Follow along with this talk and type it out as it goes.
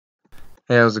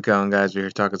Hey, how's it going, guys? We're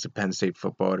here talking some Penn State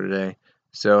football today.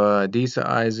 Adisa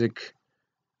Isaac,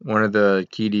 one of the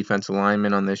key defensive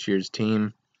linemen on this year's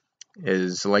team,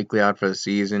 is likely out for the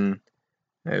season.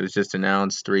 It was just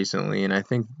announced recently, and I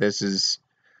think this is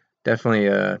definitely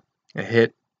a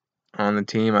hit on the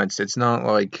team. It's not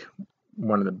like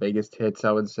one of the biggest hits,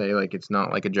 I would say. Like, it's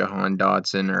not like a Jahan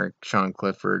Dotson or Sean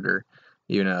Clifford or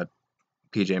even a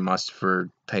PJ Mustipher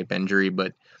type injury,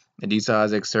 but Adisa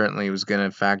Isaac certainly was going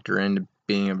to factor into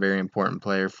being a very important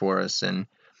player for us, and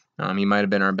he might have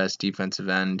been our best defensive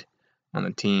end on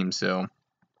the team. So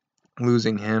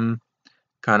losing him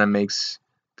kind of makes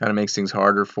things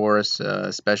harder for us,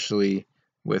 especially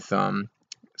with some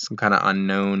kind of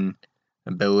unknown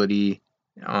ability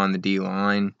on the D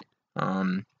line.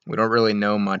 We don't really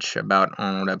know much about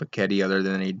Arnold Ebiketie other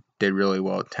than he did really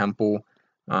well at Temple.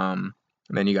 And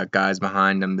then you got guys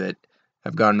behind him that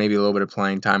have gotten maybe a little bit of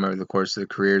playing time over the course of their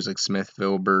careers, like Smith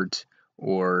Vilbert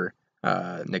or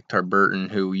Nick Tarburton,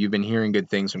 who you've been hearing good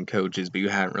things from coaches, but you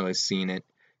haven't really seen it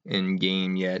in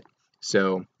game yet.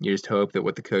 So you just hope that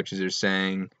what the coaches are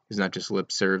saying is not just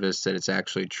lip service, that it's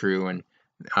actually true, and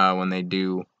when they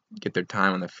do get their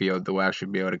time on the field, they'll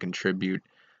actually be able to contribute.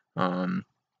 Um,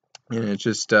 and it's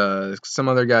just some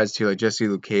other guys too, like Jesse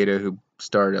Luketa, who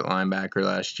started at linebacker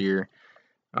last year.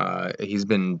 He's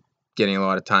been getting a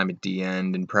lot of time at D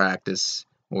end in practice.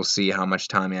 We'll see how much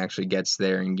time he actually gets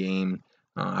there in game.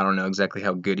 I don't know exactly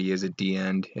how good he is at D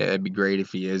end. It'd be great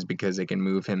if he is because they can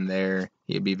move him there.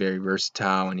 He'd be very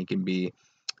versatile and he can be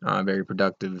a very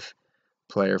productive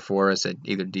player for us at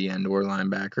either D end or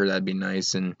linebacker. That'd be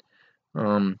nice. And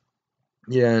um,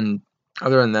 yeah, and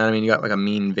other than that, I mean, you got like a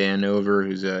Mean Vanover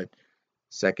who's a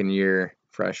second year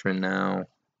freshman now.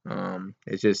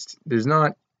 It's just there's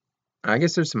not I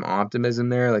guess there's some optimism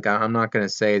there. Like I'm not gonna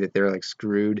say that they're like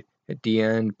screwed at the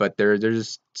end, but there's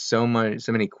just so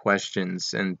many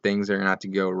questions and things that are gonna have to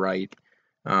go right.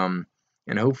 Um,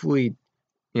 and hopefully,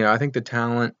 I think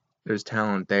there's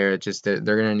talent there. It's just that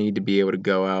they're gonna need to be able to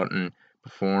go out and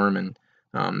perform.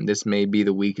 And this may be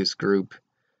the weakest group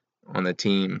on the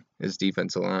team is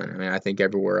defensive line. I mean, I think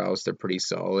everywhere else they're pretty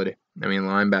solid. I mean,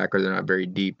 linebacker they're not very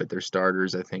deep, but their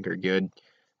starters I think are good.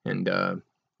 And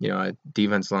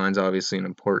defense line's obviously an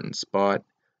important spot,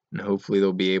 and hopefully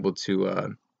they'll be able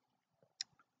to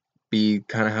be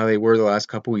kind of how they were the last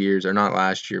couple years, or not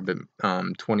last year, but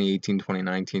 2018,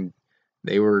 2019.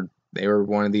 They were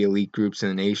one of the elite groups in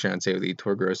the nation. I'd say with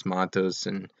Etor Gross Matos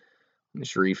and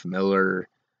Sharif Miller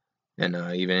and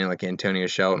even like Antonio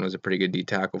Shelton was a pretty good D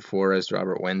tackle for us.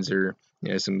 Robert Wenzer,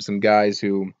 some guys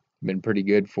who have been pretty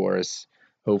good for us.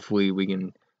 Hopefully, we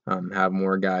can have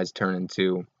more guys turn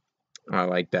into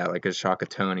like that, like a Shaka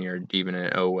Tony or even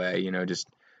an Owe. Just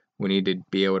we need to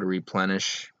be able to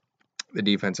replenish the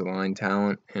defensive line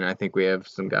talent, and I think we have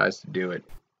some guys to do it.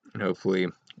 And hopefully, a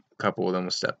couple of them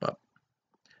will step up.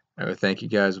 All right, thank you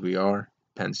guys. We are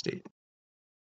Penn State.